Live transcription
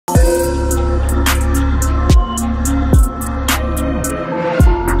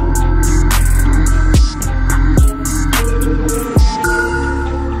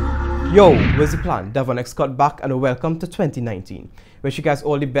Yo, what's the plan? Devon X got back and welcome to 2019. Wish you guys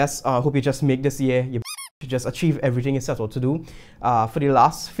all the best. Hope you just make this year. You just achieve everything you set out to do. For the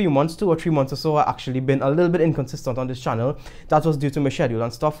last few months, 2 or 3 months or so, I actually been a little bit inconsistent on this channel. That was due to my schedule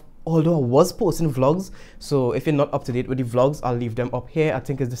and stuff. Although I was posting vlogs, so if you're not up to date with the vlogs, I'll leave them up here. I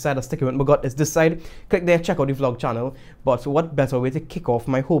think it's this side. I'm sticking with my gut. It's this side. Click there, check out the vlog channel. But what better way to kick off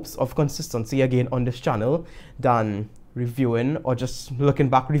my hopes of consistency again on this channel than reviewing or just looking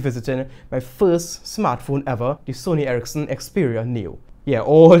back, revisiting my first smartphone ever, the Sony Ericsson Xperia Neo. Yeah,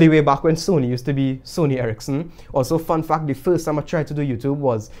 all the way back when Sony used to be Sony Ericsson. Also, fun fact, the first time I tried to do YouTube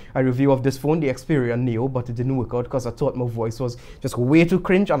was a review of this phone, the Xperia Neo, but it didn't work out because I thought my voice was just way too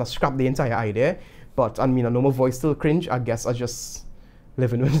cringe and I scrapped the entire idea. But I mean, I know my voice still cringe. I guess I just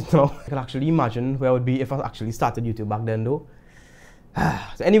living with it now. I can actually imagine where I would be if I actually started YouTube back then though.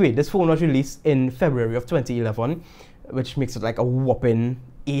 So anyway, this phone was released in February of 2011, which makes it like a whopping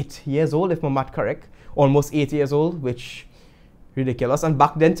 8 years old, if my math correct. Almost 8 years old, which ridiculous. And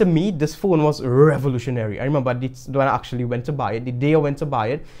back then, to me, this phone was revolutionary. I remember when I actually went to buy it, the day I went to buy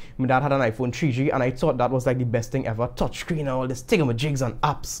it, my dad had an iPhone 3G, and I thought that was like the best thing ever. Touchscreen and all this thingamajigs and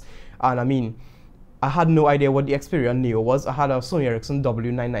apps. And I mean, I had no idea what the Xperia Neo was. I had a Sony Ericsson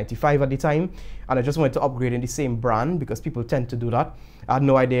W995 at the time, and I just wanted to upgrade in the same brand because people tend to do that. I had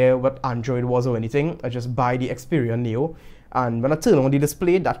no idea what Android was or anything. I just buy the Xperia Neo, and when I turn on the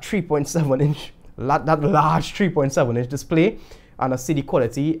display, that 3.7-inch, that large 3.7-inch display, and I see the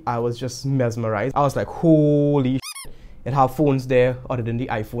quality, I was just mesmerized. I was like, holy shit, it have phones there other than the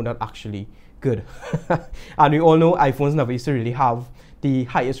iPhone that actually good. And we all know iPhones never used to really have the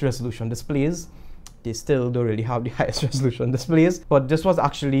highest resolution displays. They still don't really have the highest resolution displays, but this was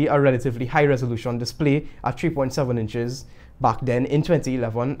actually a relatively high resolution display at 3.7 inches back then in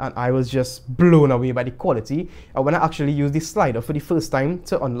 2011, and I was just blown away by the quality. And when I actually used the slider for the first time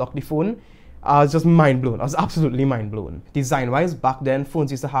to unlock the phone, I was just mind blown. I was absolutely mind blown. Design wise, back then phones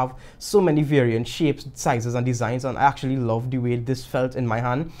used to have so many variant shapes, sizes and designs, and I actually loved the way this felt in my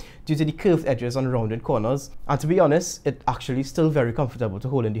hand due to the curved edges and rounded corners. And to be honest, it actually still very comfortable to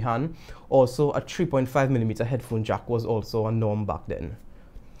hold in the hand. Also, a 3.5mm headphone jack was also a norm back then.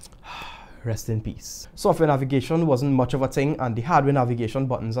 Rest in peace. Software navigation wasn't much of a thing, and the hardware navigation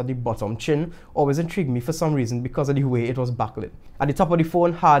buttons at the bottom chin always intrigued me for some reason because of the way it was backlit. At the top of the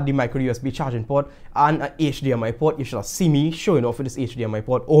phone had the micro USB charging port and an HDMI port. You should have seen me showing off with this HDMI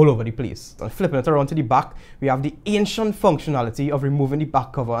port all over the place. And flipping it around to the back, we have the ancient functionality of removing the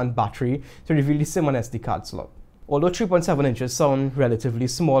back cover and battery to reveal the SIM and SD card slot. Although 3.7 inches sound relatively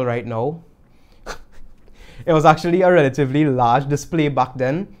small right now, it was actually a relatively large display back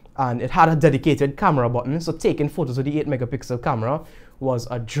then. And it had a dedicated camera button, so taking photos with the 8-megapixel camera was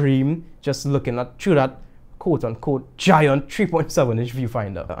a dream, just looking at through that quote-unquote giant 3.7-inch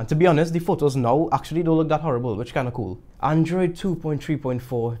viewfinder. And to be honest, the photos now actually don't look that horrible, which is kind of cool. Android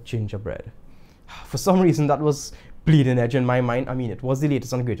 2.3.4 gingerbread. For some reason, that was bleeding edge in my mind. I mean, it was the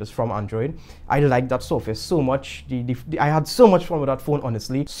latest and greatest from Android. I liked that surface so much. I had so much fun with that phone,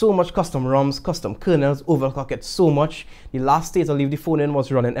 honestly. So much custom ROMs, custom kernels, overclock it so much. The last state I leave the phone in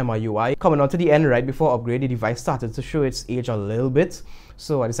was running MIUI. Coming on to the end right before upgrade, the device started to show its age a little bit.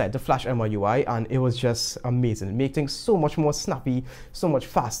 So I decided to flash MIUI, and it was just amazing. It made things so much more snappy, so much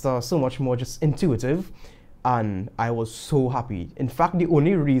faster, so much more just intuitive. And I was so happy. In fact, the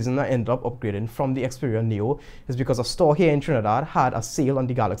only reason I ended up upgrading from the Xperia Neo is because a store here in Trinidad had a sale on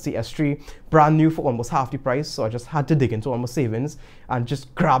the Galaxy S3, brand new for almost half the price, so I just had to dig into all my savings and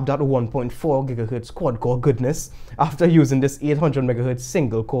just grab that 1.4 gigahertz quad-core goodness after using this 800 megahertz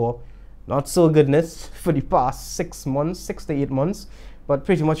single-core not so goodness for the past 6 to 8 months. But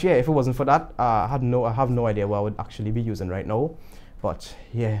pretty much, yeah, if it wasn't for that, I have no idea what I would actually be using right now. But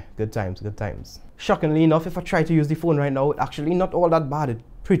yeah, good times, good times. Shockingly enough, if I try to use the phone right now, it's actually not all that bad. It's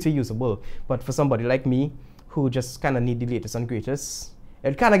pretty usable. But for somebody like me, who just kind of need the latest and greatest,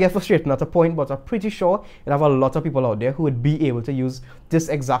 it kind of gets frustrating at a point, but I'm pretty sure you'll have a lot of people out there who would be able to use this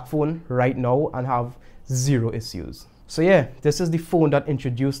exact phone right now and have zero issues. So yeah, this is the phone that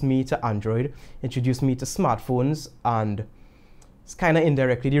introduced me to Android, introduced me to smartphones, and it's kind of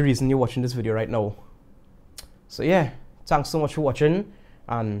indirectly the reason you're watching this video right now. So yeah, thanks so much for watching,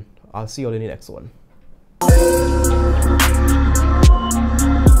 and I'll see you all in the next one.